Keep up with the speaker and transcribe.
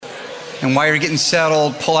And while you're getting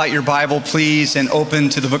settled, pull out your Bible, please, and open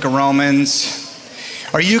to the book of Romans.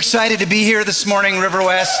 Are you excited to be here this morning, River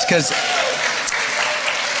West? Because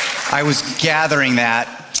I was gathering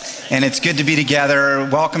that, and it's good to be together.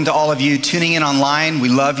 Welcome to all of you tuning in online. We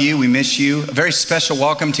love you. We miss you. A very special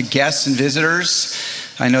welcome to guests and visitors.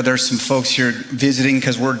 I know there's some folks here visiting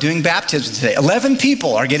because we're doing baptism today. 11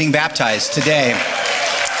 people are getting baptized today.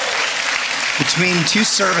 Between two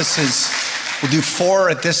services, we'll do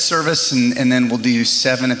 4 at this service, and then we'll do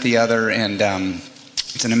 7 at the other, and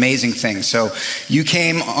it's an amazing thing. So you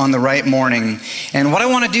came on the right morning. And what I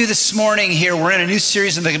want to do this morning here, we're in a new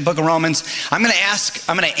series in the book of Romans. I'm going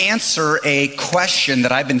to answer a question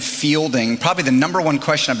that I've been fielding, probably the number one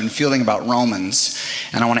question I've been fielding about Romans.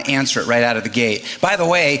 And I want to answer it right out of the gate. By the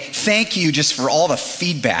way, thank you just for all the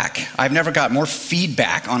feedback. I've never got more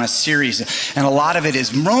feedback on a series. And a lot of it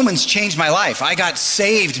is Romans changed my life. I got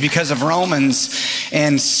saved because of Romans.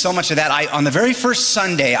 And so much of that. On the very first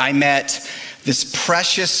Sunday, I met this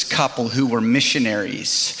precious couple who were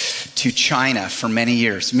missionaries to China for many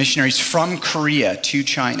years, missionaries from Korea to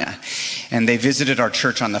China. And they visited our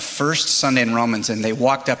church on the first Sunday in Romans, and they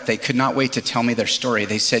walked up, they could not wait to tell me their story.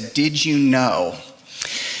 They said, "Did you know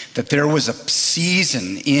that there was a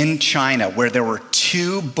season in China where there were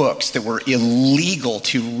 2 books that were illegal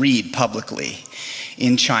to read publicly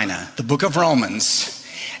in China? The book of Romans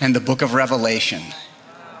and the book of Revelation."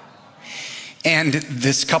 And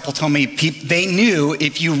this couple told me they knew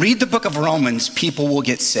if you read the book of Romans, people will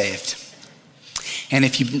get saved. And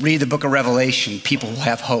if you read the book of Revelation, people will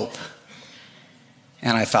have hope.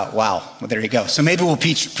 And I thought, wow, well, there you go. So maybe we'll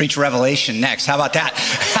preach Revelation next. How about that?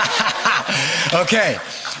 Okay,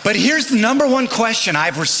 but here's the number one question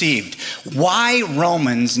I've received. Why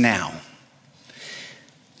Romans now?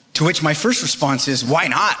 To which my first response is, why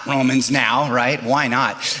not Romans now, right? Why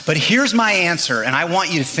not? But here's my answer, and I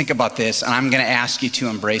want you to think about this, and I'm going to ask you to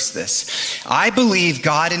embrace this. I believe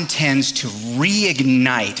God intends to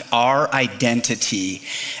reignite our identity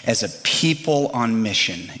as a people on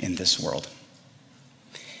mission in this world.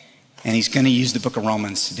 And he's going to use the book of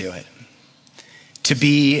Romans to do it. To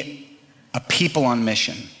be a people on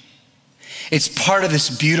mission. It's part of this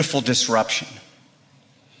beautiful disruption.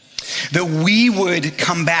 That we would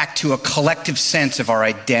come back to a collective sense of our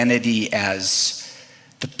identity as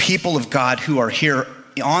the people of God who are here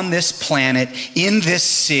on this planet, in this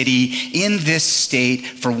city, in this state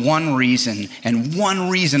for one reason, and one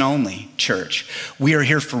reason only, church. We are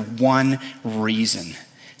here for one reason,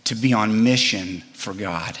 to be on mission for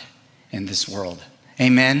God in this world.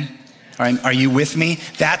 Amen? Are you with me?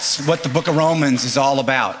 That's what the book of Romans is all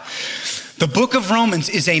about. The book of Romans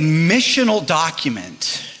is a missional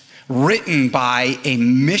document written by a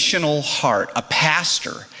missional heart, a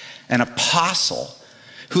pastor, an apostle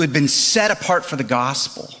who had been set apart for the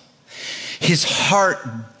gospel. His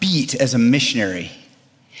heart beat as a missionary.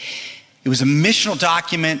 It was a missional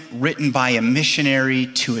document written by a missionary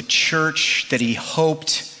to a church that he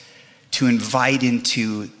hoped to invite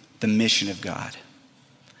into the mission of God.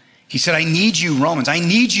 He said, I need you, Romans. I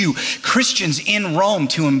need you, Christians in Rome,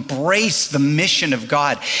 to embrace the mission of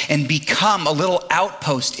God and become a little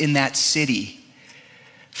outpost in that city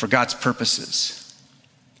for God's purposes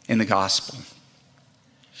in the gospel.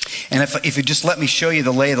 And if you just let me show you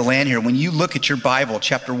the lay of the land here, when you look at your Bible,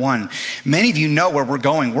 chapter 1, many of you know where we're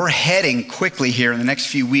going. We're heading quickly here in the next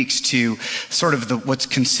few weeks to sort of what's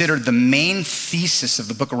considered the main thesis of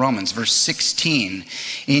the book of Romans, verse 16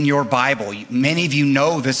 in your Bible. Many of you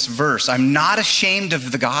know this verse. I'm not ashamed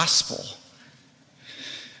of the gospel,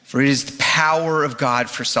 for it is the power of God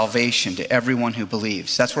for salvation to everyone who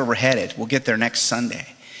believes. That's where we're headed. We'll get there next Sunday.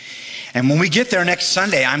 And when we get there next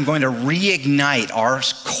Sunday, I'm going to reignite our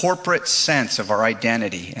corporate sense of our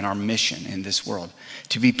identity and our mission in this world,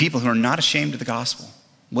 to be people who are not ashamed of the gospel.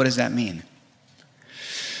 What does that mean?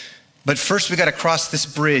 But first, we got to cross this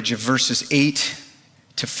bridge of verses 8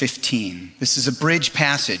 to 15. This is a bridge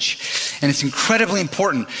passage, and it's incredibly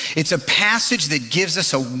important. It's a passage that gives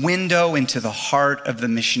us a window into the heart of the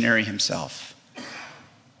missionary himself.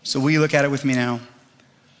 So will you look at it with me now?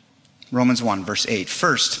 Romans 1, verse 8.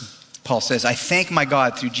 First, Paul says, I thank my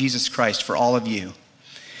God through Jesus Christ for all of you,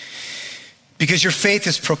 because your faith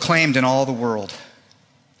is proclaimed in all the world.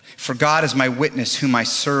 For God is my witness, whom I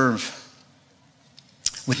serve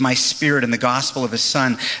with my spirit in the gospel of his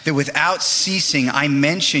Son, that without ceasing I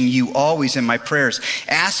mention you always in my prayers,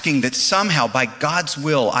 asking that somehow by God's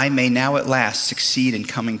will I may now at last succeed in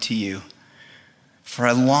coming to you. For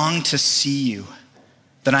I long to see you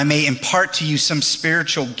that I may impart to you some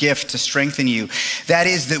spiritual gift to strengthen you. That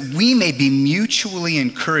is, that we may be mutually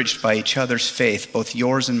encouraged by each other's faith, both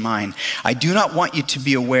yours and mine. I do not want you to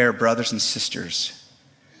be aware, brothers and sisters,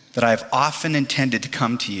 that I have often intended to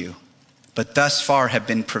come to you, but thus far have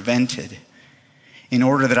been prevented, in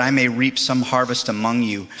order that I may reap some harvest among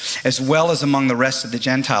you, as well as among the rest of the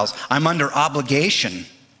Gentiles. I'm under obligation,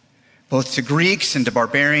 both to Greeks and to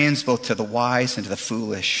barbarians, both to the wise and to the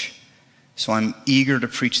foolish. So I'm eager to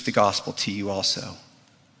preach the gospel to you also,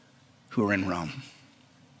 who are in Rome.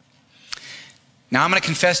 Now I'm going to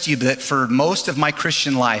confess to you that for most of my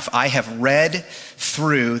Christian life, I have read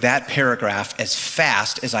through that paragraph as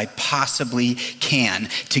fast as I possibly can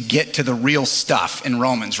to get to the real stuff in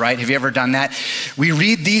Romans, right? Have you ever done that? We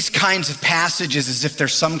read these kinds of passages as if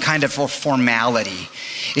there's some kind of a formality.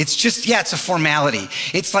 It's just, it's a formality.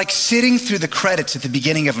 It's like sitting through the credits at the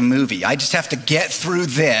beginning of a movie. I just have to get through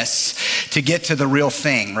this to get to the real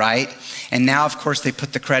thing, right? And now, of course, they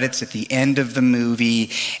put the credits at the end of the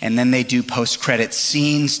movie, and then they do post-credit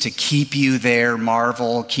scenes to keep you there.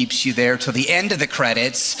 Marvel keeps you there till the end of the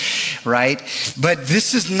credits, right? But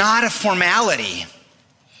this is not a formality.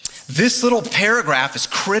 This little paragraph is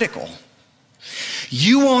critical.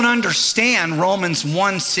 You won't understand Romans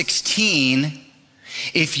 1:16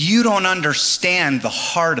 if you don't understand the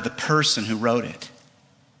heart of the person who wrote it.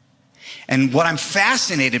 And what I'm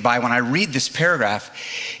fascinated by when I read this paragraph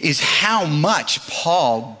is how much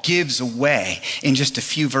Paul gives away in just a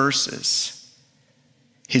few verses,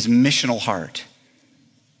 his missional heart.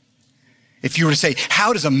 If you were to say,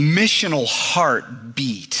 how does a missional heart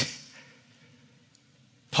beat?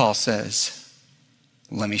 Paul says,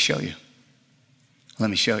 let me show you. Let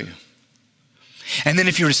me show you. And then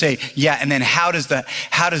if you were to say, and then how does the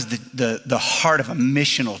heart of a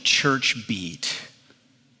missional church beat?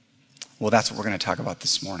 Well, that's what we're going to talk about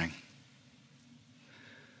this morning.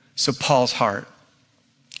 So Paul's heart,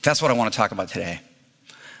 that's what I want to talk about today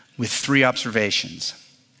with 3 observations.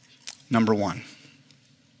 Number 1,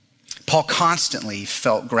 Paul constantly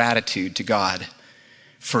felt gratitude to God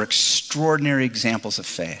for extraordinary examples of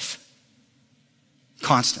faith.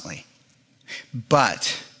 Constantly.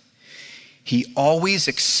 But he always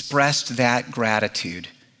expressed that gratitude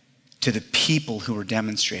to the people who were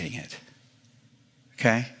demonstrating it.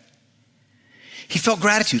 Okay? He felt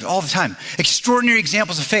gratitude all the time. Extraordinary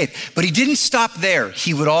examples of faith. But he didn't stop there.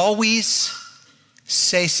 He would always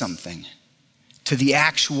say something to the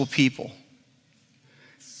actual people.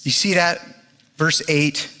 You see that? Verse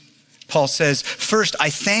 8, Paul says, "First, I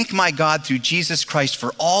thank my God through Jesus Christ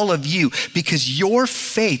for all of you, because your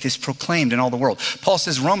faith is proclaimed in all the world." Paul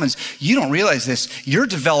says, Romans, you don't realize this. You're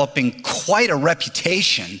developing quite a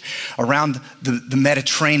reputation around the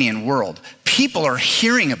Mediterranean world. People are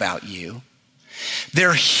hearing about you.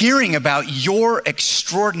 They're hearing about your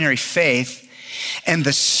extraordinary faith, and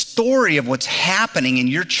the story of what's happening in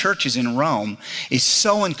your churches in Rome is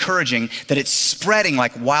so encouraging that it's spreading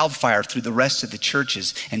like wildfire through the rest of the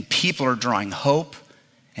churches, and people are drawing hope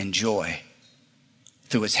and joy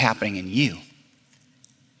through what's happening in you.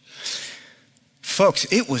 Folks,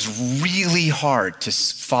 it was really hard to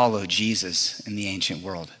follow Jesus in the ancient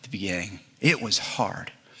world at the beginning. It was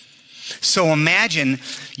hard. So imagine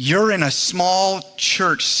you're in a small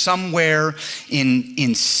church somewhere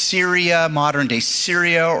in Syria, modern day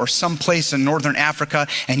Syria, or someplace in northern Africa,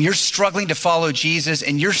 and you're struggling to follow Jesus,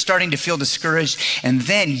 and you're starting to feel discouraged, and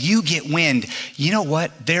then you get wind. You know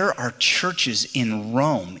what? There are churches in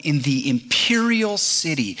Rome, in the imperial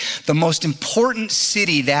city, the most important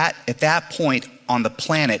city that at that point on the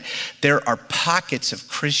planet. There are pockets of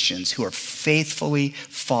Christians who are faithfully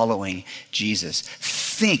following Jesus.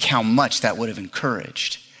 Think how much that would have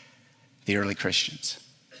encouraged the early Christians.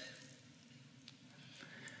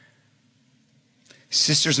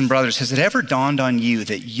 Sisters and brothers, has it ever dawned on you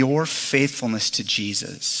that your faithfulness to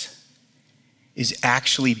Jesus is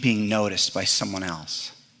actually being noticed by someone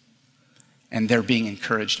else and they're being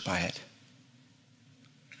encouraged by it?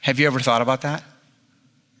 Have you ever thought about that?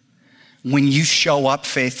 When you show up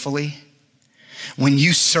faithfully, when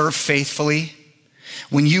you serve faithfully,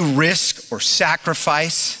 when you risk or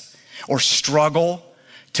sacrifice or struggle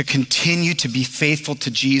to continue to be faithful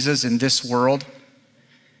to Jesus in this world,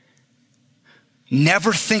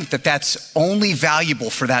 never think that that's only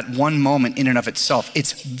valuable for that one moment in and of itself.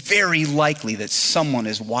 It's very likely that someone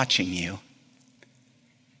is watching you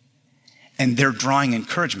and they're drawing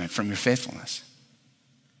encouragement from your faithfulness.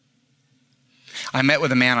 I met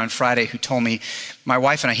with a man on Friday who told me, my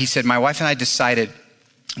wife and I decided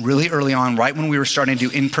really early on, right when we were starting to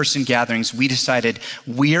do in-person gatherings, we decided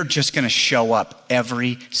we're just going to show up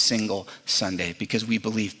every single Sunday because we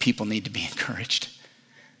believe people need to be encouraged.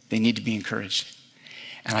 They need to be encouraged.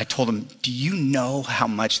 And I told him, do you know how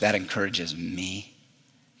much that encourages me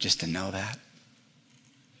just to know that?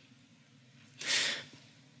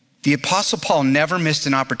 The Apostle Paul never missed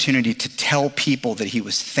an opportunity to tell people that he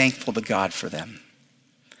was thankful to God for them.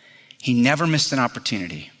 He never missed an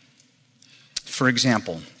opportunity. For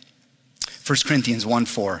example, 1 Corinthians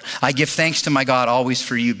 1:4, I give thanks to my God always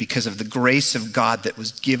for you because of the grace of God that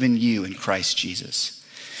was given you in Christ Jesus.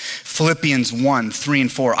 Philippians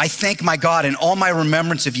 1:3-4, I thank my God in all my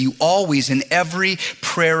remembrance of you always in every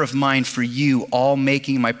prayer of mine for you, all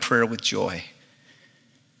making my prayer with joy.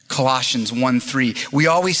 Colossians 1:3, we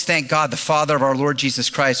always thank God, the Father of our Lord Jesus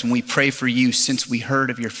Christ, when we pray for you since we heard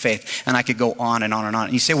of your faith. And I could go on and on and on.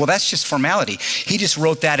 And you say, well, that's just formality. He just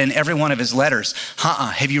wrote that in every one of his letters.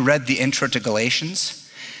 Have you read the intro to Galatians?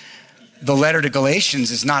 The letter to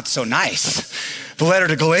Galatians is not so nice. The letter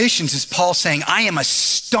to Galatians is Paul saying, I am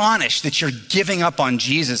astonished that you're giving up on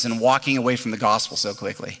Jesus and walking away from the gospel so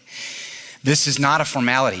quickly. This is not a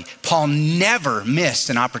formality. Paul never missed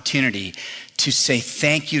an opportunity to say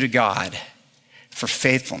thank you to God for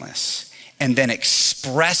faithfulness and then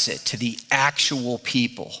express it to the actual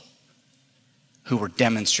people who were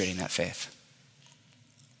demonstrating that faith.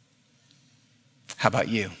 How about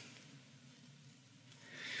you?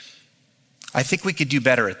 I think we could do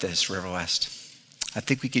better at this, River West. I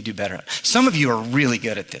think we could do better. Some of you are really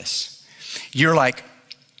good at this. You're like,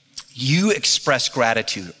 you express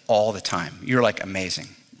gratitude all the time. You're like amazing.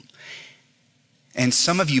 And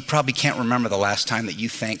some of you probably can't remember the last time that you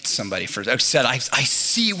thanked somebody for, said, I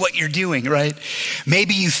see what you're doing, right?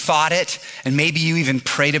 Maybe you thought it, and maybe you even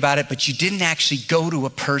prayed about it, but you didn't actually go to a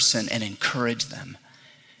person and encourage them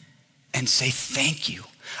and say, thank you.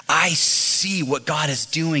 I see what God is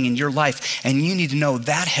doing in your life, and you need to know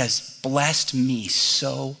that has blessed me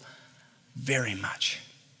so very much.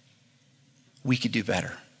 We could do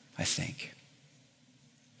better, I think.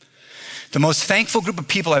 The most thankful group of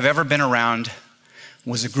people I've ever been around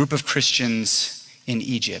was a group of Christians in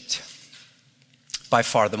Egypt. By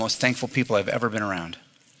far, the most thankful people I've ever been around.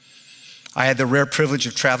 I had the rare privilege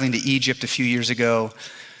of traveling to Egypt a few years ago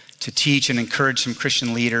to teach and encourage some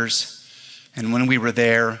Christian leaders. And when we were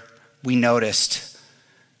there, we noticed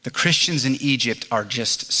the Christians in Egypt are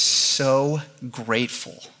just so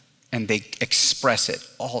grateful, and they express it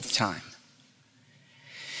all the time.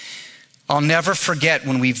 I'll never forget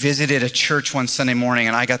when we visited a church one Sunday morning,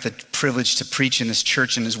 and I got the privilege to preach in this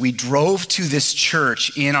church. And as we drove to this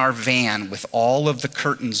church in our van with all of the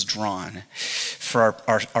curtains drawn for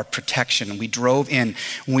our protection, and we drove in.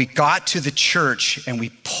 When we got to the church and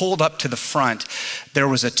we pulled up to the front, there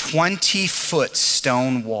was a 20-foot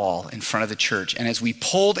stone wall in front of the church. And as we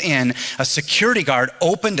pulled in, a security guard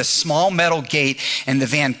opened a small metal gate, and the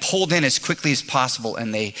van pulled in as quickly as possible,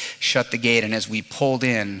 and they shut the gate. And as we pulled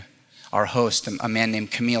in, our host, a man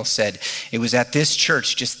named Camille, said, it was at this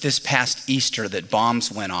church just this past Easter that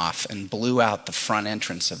bombs went off and blew out the front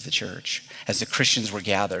entrance of the church as the Christians were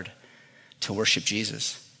gathered to worship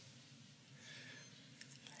Jesus.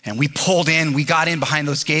 And we pulled in, we got in behind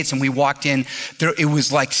those gates and we walked in. It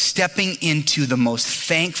was like stepping into the most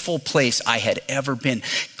thankful place I had ever been.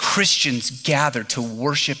 Christians gathered to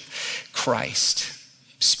worship Christ,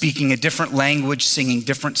 speaking a different language, singing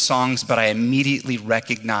different songs, but I immediately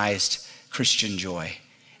recognized Christian joy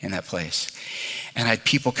in that place. And I had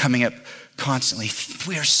people coming up constantly,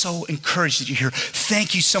 we are so encouraged that you're here.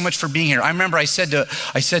 Thank you so much for being here. I remember I said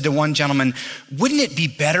to one gentleman, wouldn't it be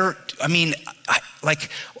better,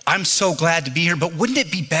 I'm so glad to be here, but wouldn't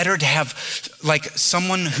it be better to have like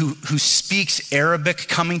someone who speaks Arabic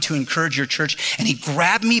coming to encourage your church? And he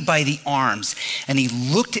grabbed me by the arms and he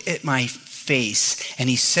looked at my face and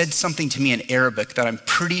he said something to me in Arabic that I'm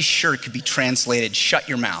pretty sure could be translated, shut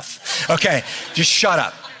your mouth. Okay, just shut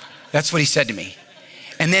up. That's what he said to me.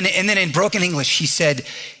 And then in broken English, he said,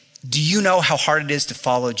 do you know how hard it is to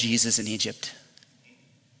follow Jesus in Egypt?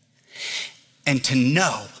 And to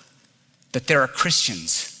know that there are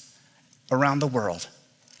Christians around the world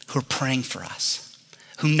who are praying for us,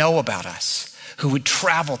 who know about us, who would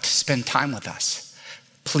travel to spend time with us.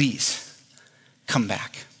 Please come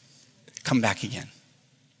back. Come back again.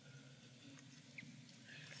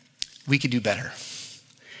 We could do better.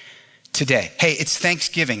 Today, hey, it's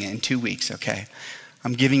Thanksgiving in 2 weeks, okay?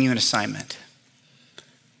 I'm giving you an assignment.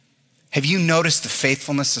 Have you noticed the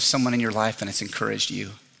faithfulness of someone in your life and it's encouraged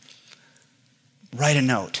you? Write a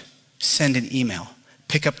note, send an email,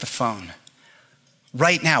 pick up the phone.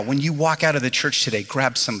 Right now, when you walk out of the church today,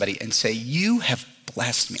 grab somebody and say, you have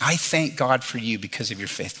blessed me. I thank God for you because of your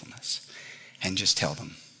faithfulness. And just tell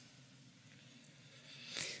them.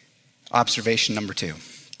 Observation number 2.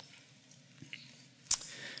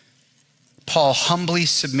 Paul humbly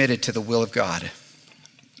submitted to the will of God,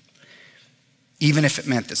 even if it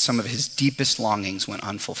meant that some of his deepest longings went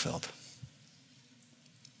unfulfilled.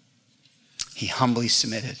 He humbly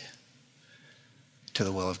submitted to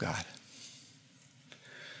the will of God.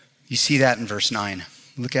 You see that in verse 9.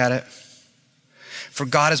 Look at it. For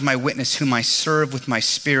God is my witness, whom I serve with my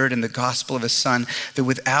spirit in the gospel of his Son, that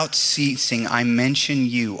without ceasing I mention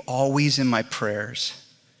you always in my prayers,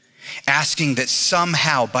 asking that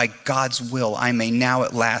somehow by God's will I may now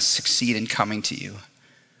at last succeed in coming to you.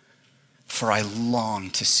 For I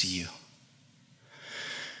long to see you.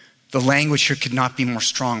 The language here could not be more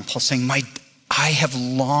strong. Paul's saying, I have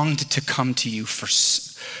longed to come to you for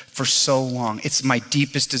so long. It's my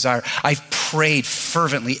deepest desire. I've prayed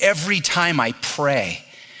fervently. Every time I pray,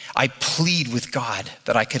 I plead with God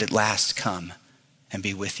that I could at last come and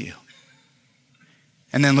be with you.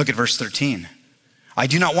 And then look at verse 13. I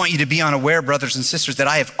do not want you to be unaware, brothers and sisters, that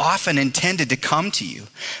I have often intended to come to you,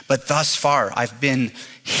 but thus far I've been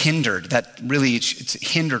hindered. That really, it's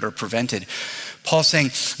hindered or prevented. Paul's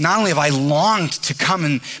saying, not only have I longed to come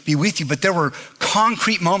and be with you, but there were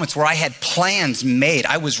concrete moments where I had plans made.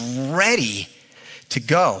 I was ready to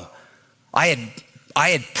go. I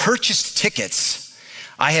had purchased tickets.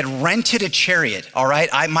 I had rented a chariot, all right?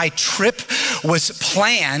 My trip was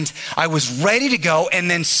planned. I was ready to go,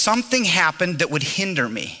 and then something happened that would hinder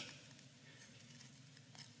me.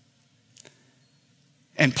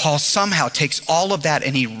 And Paul somehow takes all of that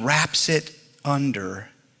and he wraps it under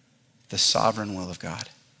the sovereign will of God.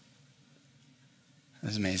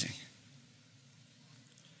 That's amazing.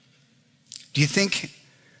 Do you think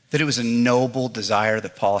that it was a noble desire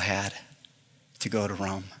that Paul had to go to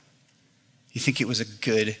Rome? You think it was a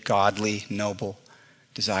good, godly, noble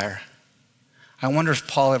desire? I wonder if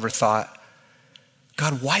Paul ever thought,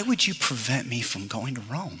 God, why would you prevent me from going to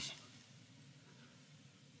Rome?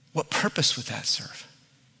 What purpose would that serve?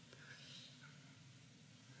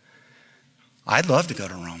 I'd love to go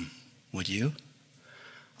to Rome. Would you?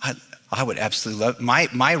 I would absolutely love,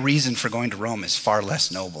 my reason for going to Rome is far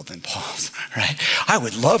less noble than Paul's, right? I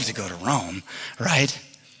would love to go to Rome, right?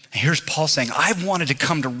 And here's Paul saying, I've wanted to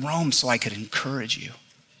come to Rome so I could encourage you.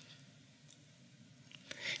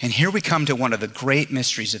 And here we come to one of the great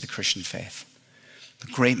mysteries of the Christian faith.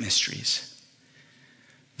 The great mysteries.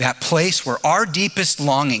 That place where our deepest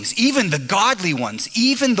longings, even the godly ones,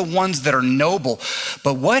 even the ones that are noble,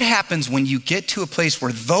 but what happens when you get to a place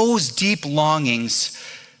where those deep longings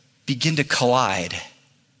begin to collide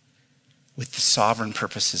with the sovereign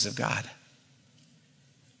purposes of God?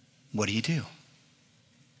 What do?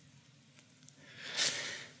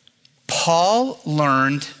 Paul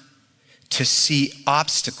learned to see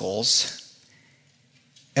obstacles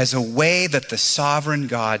as a way that the sovereign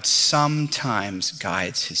God sometimes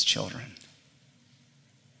guides his children.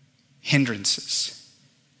 Hindrances.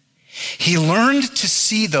 He learned to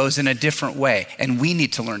see those in a different way, and we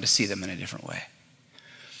need to learn to see them in a different way.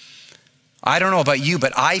 I don't know about you,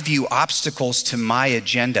 but I view obstacles to my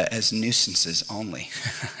agenda as nuisances only.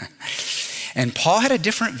 And Paul had a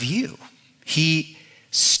different view. He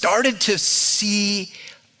started to see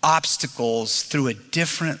obstacles through a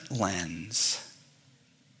different lens.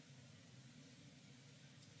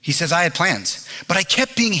 He says, I had plans, but I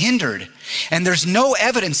kept being hindered. And there's no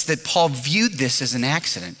evidence that Paul viewed this as an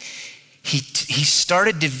accident. He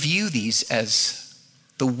started to view these as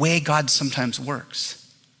the way God sometimes works.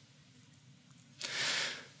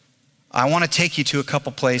 I want to take you to a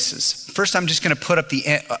couple places. First, I'm just going to put up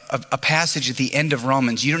a passage at the end of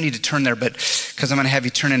Romans. You don't need to turn there, but because I'm going to have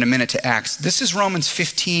you turn in a minute to Acts. This is Romans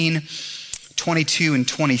 15, 22 and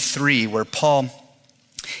 23, where Paul,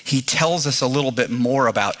 he tells us a little bit more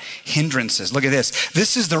about hindrances. Look at this.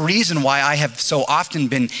 This is the reason why I have so often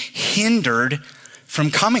been hindered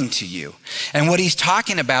from coming to you. And what he's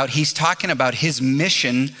talking about his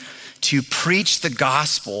mission to preach the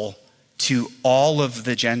gospel to all of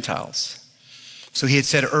the Gentiles. So he had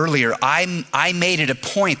said earlier, I made it a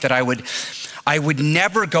point that I would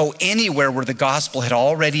never go anywhere where the gospel had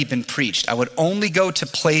already been preached. I would only go to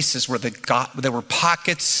places where there were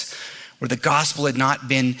pockets where the gospel had not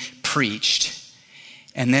been preached.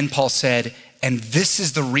 And then Paul said, and this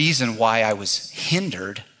is the reason why I was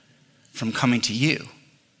hindered from coming to you.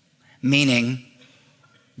 Meaning,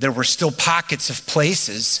 there were still pockets of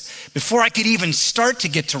places. Before I could even start to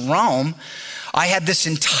get to Rome, I had this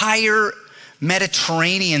entire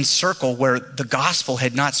Mediterranean circle where the gospel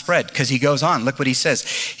had not spread. Because he goes on, look what he says.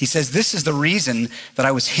 He says, this is the reason that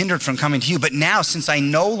I was hindered from coming to you. But now, since I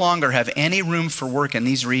no longer have any room for work in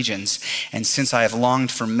these regions, and since I have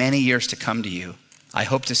longed for many years to come to you, I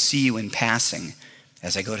hope to see you in passing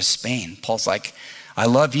as I go to Spain. Paul's like, I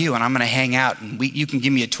love you and I'm going to hang out and you can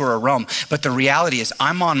give me a tour of Rome. But the reality is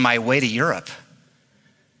I'm on my way to Europe.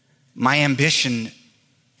 My ambition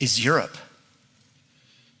is Europe.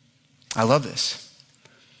 I love this.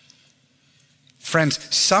 Friends,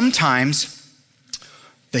 sometimes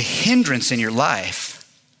the hindrance in your life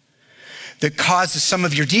that causes some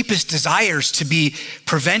of your deepest desires to be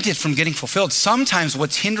prevented from getting fulfilled, sometimes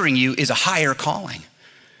what's hindering you is a higher calling.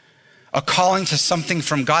 A calling to something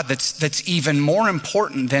from God that's even more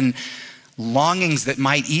important than longings that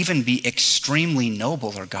might even be extremely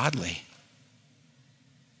noble or godly.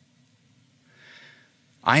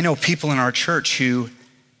 I know people in our church who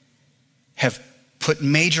have put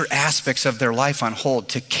major aspects of their life on hold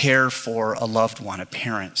to care for a loved one, a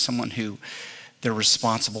parent, someone who they're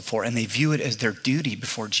responsible for, and they view it as their duty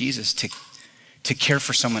before Jesus to care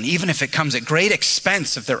for someone, even if it comes at great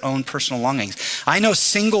expense of their own personal longings. I know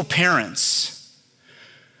single parents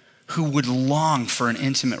who would long for an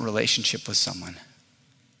intimate relationship with someone,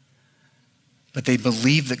 but they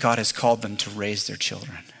believe that God has called them to raise their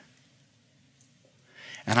children.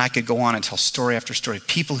 And I could go on and tell story after story of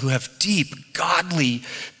people who have deep, godly,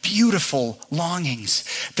 beautiful longings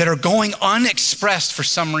that are going unexpressed for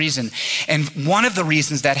some reason. And one of the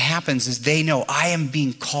reasons that happens is they know I am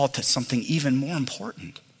being called to something even more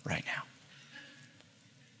important right now.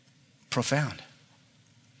 Profound.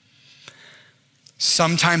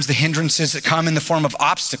 Sometimes the hindrances that come in the form of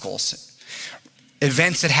obstacles,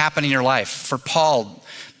 events that happen in your life. For Paul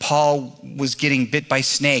was getting bit by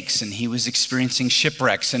snakes and he was experiencing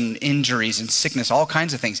shipwrecks and injuries and sickness, all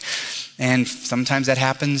kinds of things. And sometimes that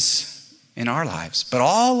happens in our lives, but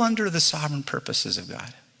all under the sovereign purposes of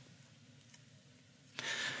God.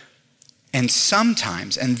 And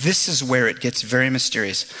sometimes, and this is where it gets very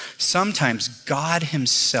mysterious, sometimes God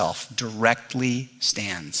himself directly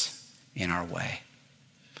stands in our way.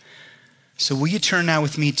 So will you turn now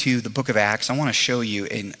with me to the book of Acts? I want to show you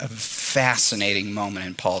a fascinating moment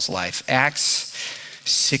in Paul's life. Acts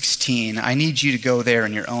 16. I need you to go there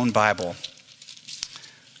in your own Bible.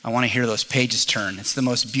 I want to hear those pages turn. It's the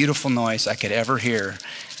most beautiful noise I could ever hear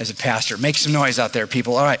as a pastor. Make some noise out there,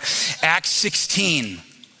 people. All right. Acts 16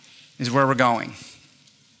 is where we're going.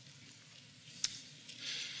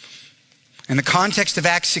 And the context of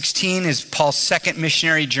Acts 16 is Paul's second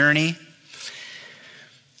missionary journey.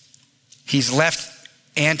 He's left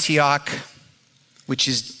Antioch, which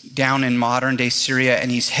is down in modern day Syria, and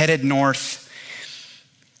he's headed north.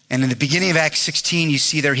 And in the beginning of Acts 16, you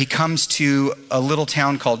see there he comes to a little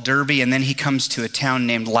town called Derbe, and then he comes to a town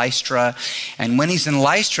named Lystra. And when he's in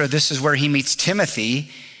Lystra, this is where he meets Timothy,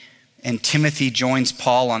 and Timothy joins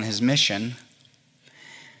Paul on his mission.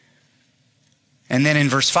 And then in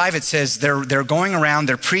verse 5, it says they're going around,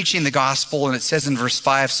 they're preaching the gospel, and it says in verse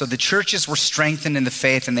 5, so the churches were strengthened in the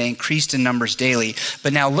faith and they increased in numbers daily.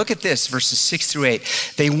 But now look at this, verses 6 through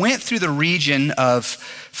 8. They went through the region of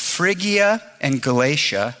Phrygia and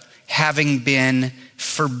Galatia, having been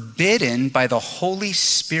forbidden by the Holy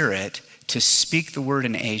Spirit to speak the word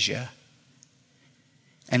in Asia.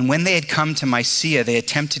 And when they had come to Mysia, they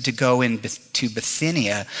attempted to go to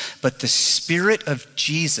Bithynia, but the Spirit of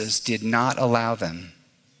Jesus did not allow them.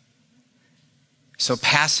 So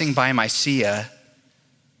passing by Mysia,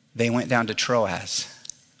 they went down to Troas.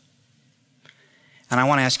 And I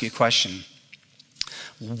want to ask you a question.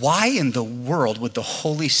 Why in the world would the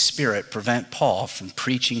Holy Spirit prevent Paul from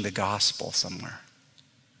preaching the gospel somewhere?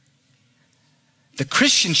 The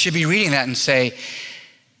Christian should be reading that and say,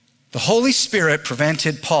 the Holy Spirit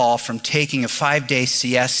prevented Paul from taking a 5-day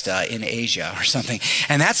siesta in Asia or something.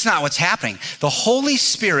 And that's not what's happening. The Holy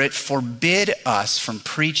Spirit forbid us from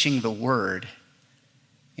preaching the word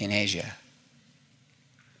in Asia.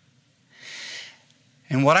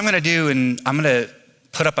 And what I'm going to do, and I'm going to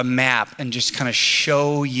put up a map and just kind of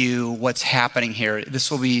show you what's happening here. This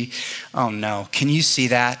will be, oh no, can you see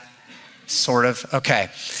that? Sort of, okay.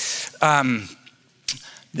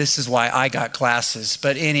 This is why I got glasses.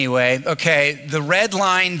 But anyway, okay, the red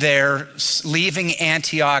line there, leaving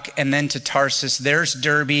Antioch and then to Tarsus, there's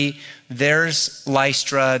Derbe, there's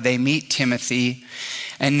Lystra, they meet Timothy.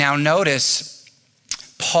 And now notice,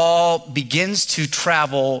 Paul begins to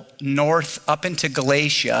travel north up into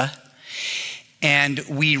Galatia, and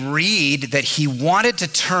we read that he wanted to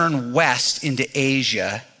turn west into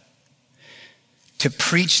Asia to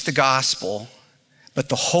preach the gospel, but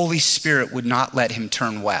the Holy Spirit would not let him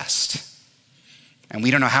turn west. And we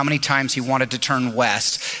don't know how many times he wanted to turn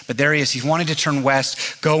west, but there he is. He wanted to turn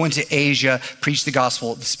west, go into Asia, preach the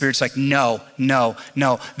gospel. The Spirit's like, no, no,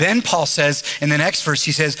 no. Then Paul says, in the next verse,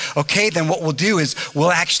 he says, okay, then what we'll do is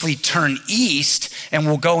we'll actually turn east and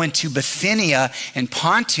we'll go into Bithynia and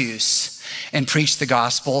Pontus. and preach the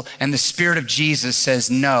gospel. And the Spirit of Jesus says,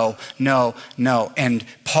 no, no, no. And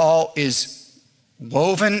Paul is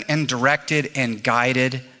woven and directed and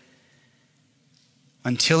guided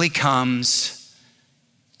until he comes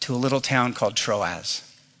to a little town called Troas,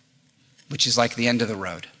 which is like the end of the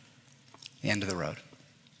road. The end of the road.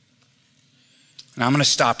 And I'm going to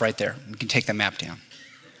stop right there. You can take the map down.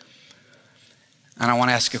 And I want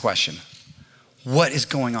to ask a question. What is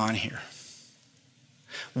going on here?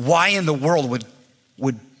 Why in the world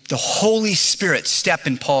would the Holy Spirit step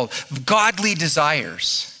in Paul's godly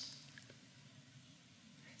desires?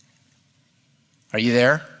 Are you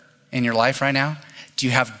there in your life right now? Do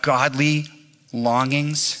you have godly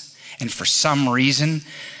longings? And for some reason,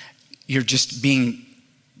 you're just being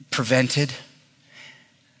prevented?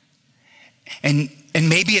 And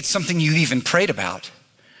maybe it's something you've even prayed about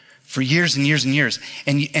for years and years and years.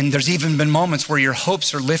 And there's even been moments where your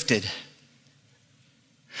hopes are lifted.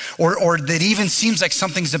 Or that even seems like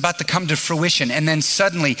something's about to come to fruition, and then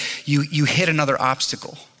suddenly you hit another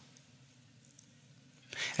obstacle.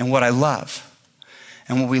 And what I love,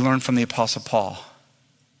 and what we learn from the Apostle Paul,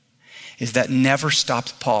 is that never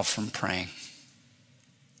stopped Paul from praying.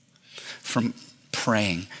 From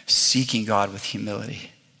praying, seeking God with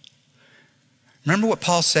humility. Remember what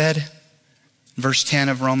Paul said, verse 10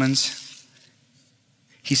 of Romans?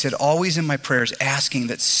 He said, always in my prayers asking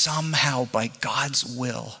that somehow by God's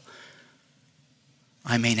will,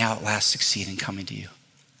 I may now at last succeed in coming to you.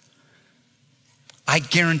 I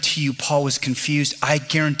guarantee you Paul was confused. I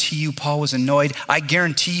guarantee you Paul was annoyed. I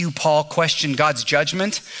guarantee you Paul questioned God's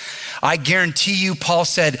judgment. I guarantee you Paul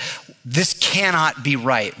said, this cannot be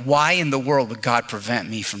right. Why in the world would God prevent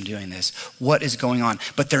me from doing this? What is going on?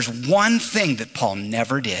 But there's one thing that Paul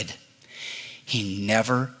never did. He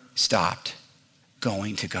never stopped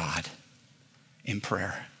going to God in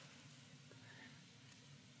prayer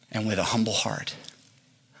and with a humble heart.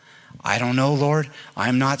 I don't know, Lord.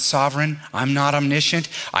 I'm not sovereign. I'm not omniscient.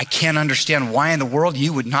 I can't understand why in the world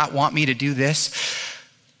you would not want me to do this.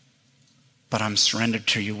 But I'm surrendered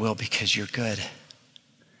to your will because you're good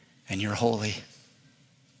and you're holy.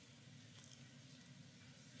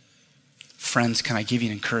 Friends, can I give you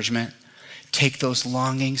an encouragement? Take those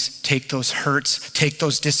longings, take those hurts, take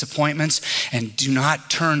those disappointments, and do not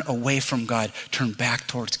turn away from God. Turn back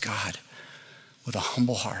towards God with a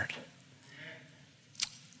humble heart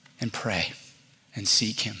and pray and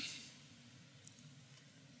seek him.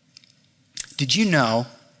 Did you know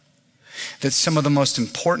that some of the most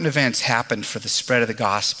important events happened for the spread of the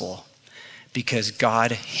gospel because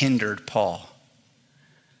God hindered Paul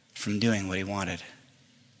from doing what he wanted?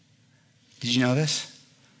 Did you know this?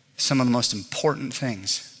 Some of the most important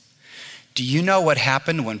things. Do you know what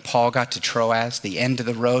happened when Paul got to Troas, the end of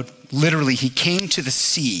the road? Literally, he came to the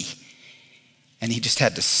sea and he just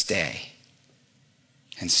had to stay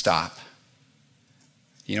and stop.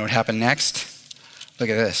 You know what happened next? Look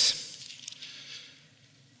at this.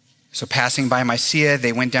 So passing by Mysia,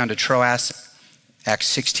 they went down to Troas, Acts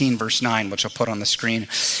 16, verse 9, which I'll put on the screen.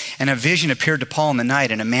 And a vision appeared to Paul in the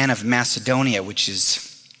night, and a man of Macedonia, which is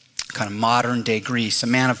kind of modern day Greece, a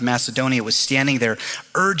man of Macedonia was standing there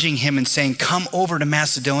urging him and saying, come over to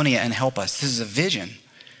Macedonia and help us. This is a vision.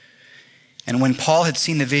 And when Paul had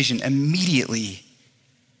seen the vision, immediately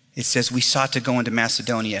it says we sought to go into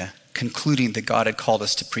Macedonia, concluding that God had called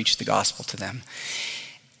us to preach the gospel to them.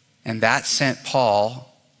 And that sent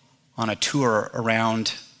Paul on a tour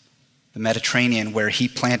around the Mediterranean where he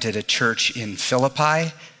planted a church in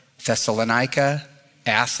Philippi, Thessalonica,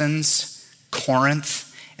 Athens, Corinth,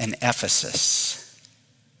 and Ephesus.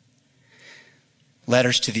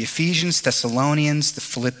 Letters to the Ephesians, Thessalonians, the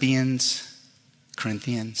Philippians,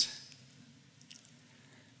 Corinthians.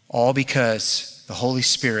 All because the Holy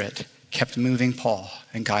Spirit kept moving Paul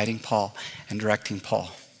and guiding Paul and directing Paul.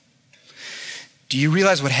 Do you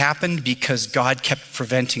realize what happened because God kept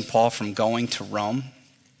preventing Paul from going to Rome?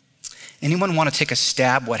 Anyone want to take a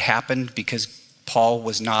stab what happened because Paul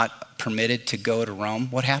was not permitted to go to Rome?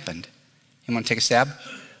 What happened? You want to take a stab?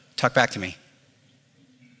 Talk back to me.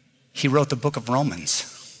 He wrote the book of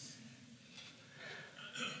Romans.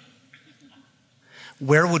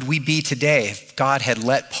 Where would we be today if God had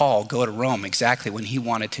let Paul go to Rome exactly when he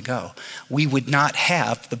wanted to go? We would not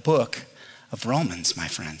have the book of Romans, my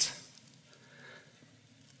friends.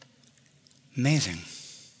 Amazing.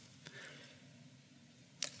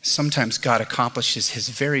 Sometimes God accomplishes his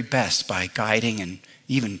very best by guiding and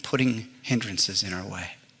even putting hindrances in our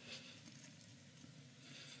way.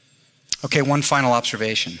 Okay, one final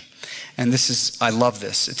observation. And this is, I love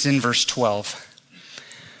this. It's in verse 12.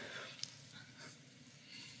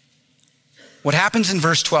 What happens in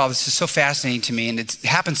verse 12, this is so fascinating to me, and it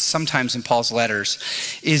happens sometimes in Paul's letters,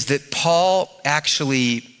 is that Paul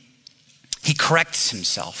actually, he corrects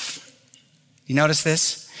himself. You notice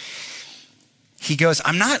this? He goes,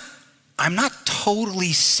 I'm not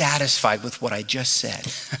totally satisfied with what I just said.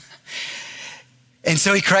 And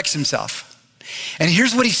so he corrects himself. And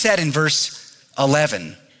here's what he said in verse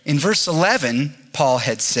 11. In verse 11, Paul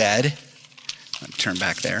had said, let me turn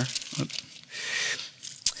back there.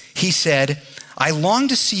 He said, I long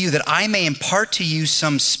to see you that I may impart to you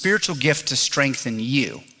some spiritual gift to strengthen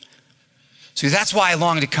you. So that's why I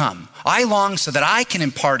long to come. I long so that I can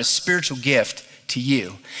impart a spiritual gift to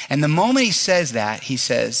you. And the moment he says that, he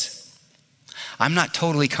says, I'm not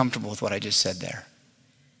totally comfortable with what I just said there.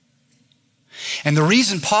 And the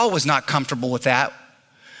reason Paul was not comfortable with that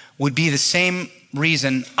would be the same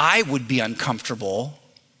reason I would be uncomfortable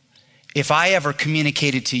if I ever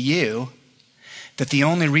communicated to you that the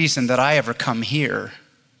only reason that I ever come here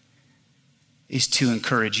is to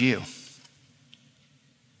encourage you,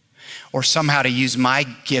 or somehow to use my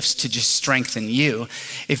gifts to just strengthen you.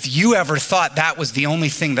 If you ever thought that was the only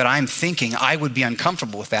thing that I'm thinking, I would be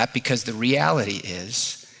uncomfortable with that, because the reality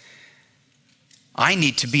is I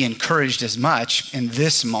need to be encouraged as much in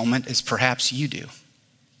this moment as perhaps you do.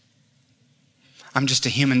 I'm just a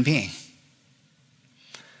human being.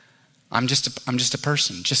 I'm just a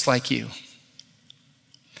person, just like you.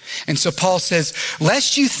 And so Paul says,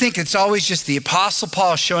 lest you think it's always just the Apostle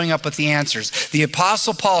Paul showing up with the answers, the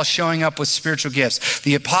Apostle Paul showing up with spiritual gifts,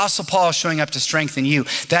 the Apostle Paul showing up to strengthen you,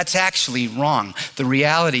 that's actually wrong. The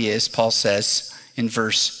reality is, Paul says in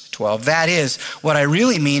verse 12, that is, what I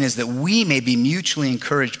really mean is that we may be mutually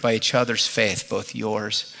encouraged by each other's faith, both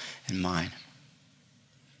yours and mine.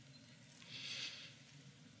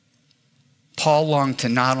 Paul longed to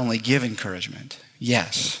not only give encouragement,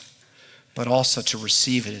 yes, but also to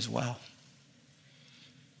receive it as well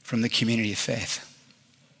from the community of faith.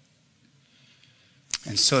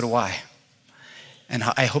 And so do I. And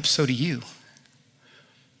I hope so do you.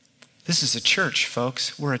 This is a church,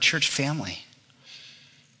 folks. We're a church family.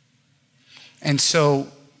 And so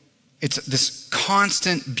it's this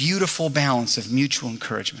constant, beautiful balance of mutual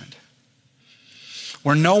encouragement,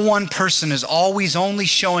 where no one person is always only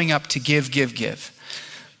showing up to give,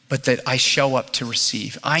 but that I show up to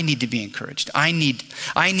receive. I need to be encouraged. I need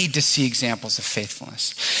to see examples of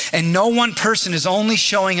faithfulness. And no one person is only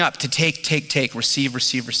showing up to take,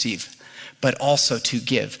 receive, but also to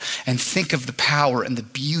give. And think of the power and the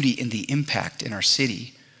beauty and the impact in our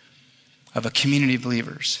city of a community of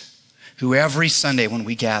believers who every Sunday when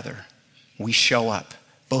we gather, we show up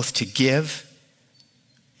both to give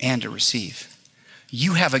and to receive.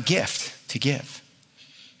 You have a gift to give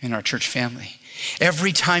in our church family.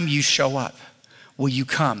 Every time you show up, will you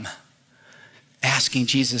come asking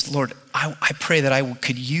Jesus, Lord, I pray that I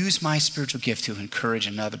could use my spiritual gift to encourage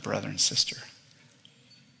another brother and sister.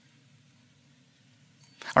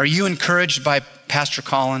 Are you encouraged by Pastor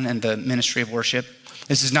Colin and the ministry of worship?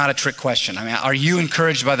 This is not a trick question. I mean, are you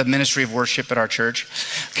encouraged by the ministry of worship at our church?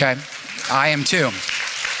 Okay, I am too.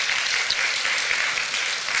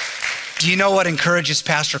 Do you know what encourages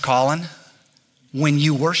Pastor Colin? When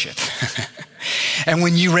you worship and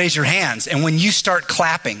when you raise your hands and when you start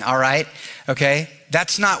clapping, all right? Okay,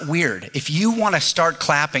 that's not weird. If you want to start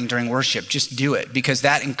clapping during worship, just do it, because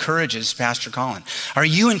that encourages Pastor Colin. Are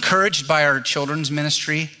you encouraged by our children's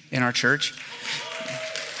ministry in our church?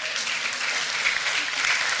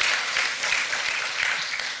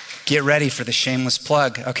 Get ready for the shameless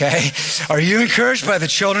plug, okay? Are you encouraged by the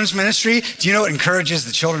children's ministry? Do you know what encourages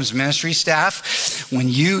the children's ministry staff? When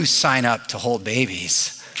you sign up to hold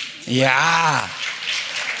babies. Yeah.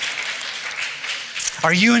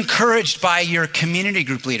 Are you encouraged by your community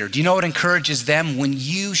group leader? Do you know what encourages them? When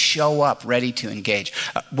you show up ready to engage.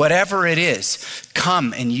 Whatever it is,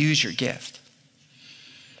 come and use your gift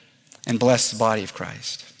and bless the body of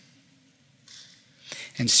Christ.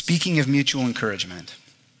 And speaking of mutual encouragement,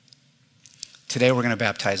 today we're going to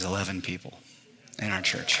baptize 11 people in our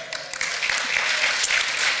church.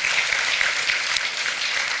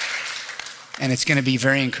 And it's going to be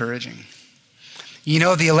very encouraging. You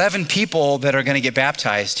know, the 11 people that are going to get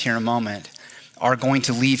baptized here in a moment are going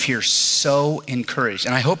to leave here so encouraged.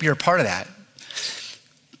 And I hope you're a part of that.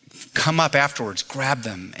 Come up afterwards, grab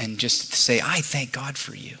them, and just say, I thank God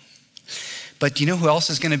for you. But do you know who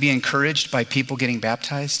else is going to be encouraged by people getting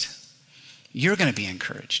baptized? You're going to be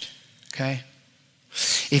encouraged, okay?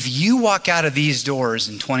 If you walk out of these doors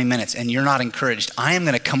in 20 minutes and you're not encouraged, I am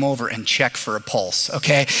going to come over and check for a pulse,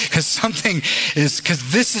 okay? Because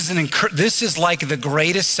this is like the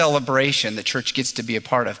greatest celebration the church gets to be a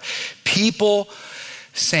part of. People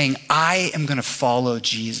saying, I am going to follow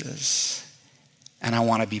Jesus and I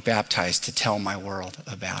want to be baptized to tell my world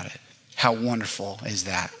about it. How wonderful is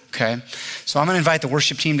that? Okay. So I'm going to invite the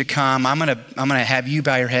worship team to come. I'm going to have you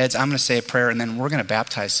bow your heads. I'm going to say a prayer and then we're going to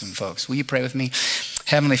baptize some folks. Will you pray with me?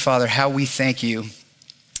 Heavenly Father, how we thank you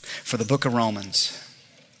for the book of Romans.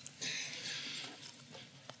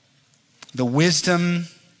 The wisdom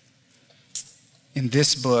in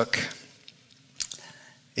this book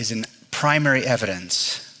is an primary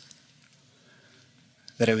evidence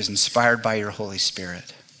that it was inspired by your Holy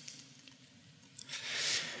Spirit.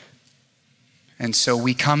 And so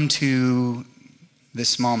we come to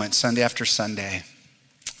this moment, Sunday after Sunday,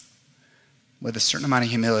 with a certain amount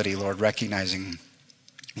of humility, Lord, recognizing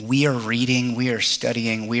we are reading, we are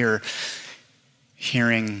studying, we are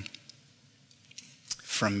hearing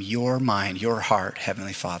from your mind, your heart,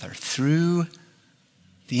 Heavenly Father, through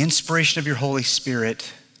the inspiration of your Holy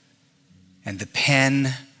Spirit and the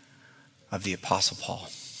pen of the Apostle Paul.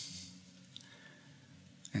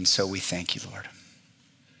 And so we thank you, Lord.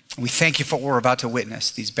 We thank you for what we're about to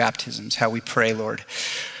witness, these baptisms, how we pray, Lord,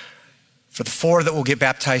 for the 4 that will get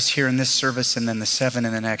baptized here in this service and then the 7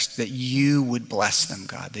 in the next, that you would bless them,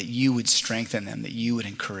 God, that you would strengthen them, that you would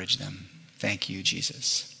encourage them. Thank you,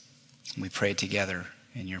 Jesus. We pray together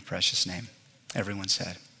in your precious name. Everyone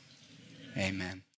said, amen.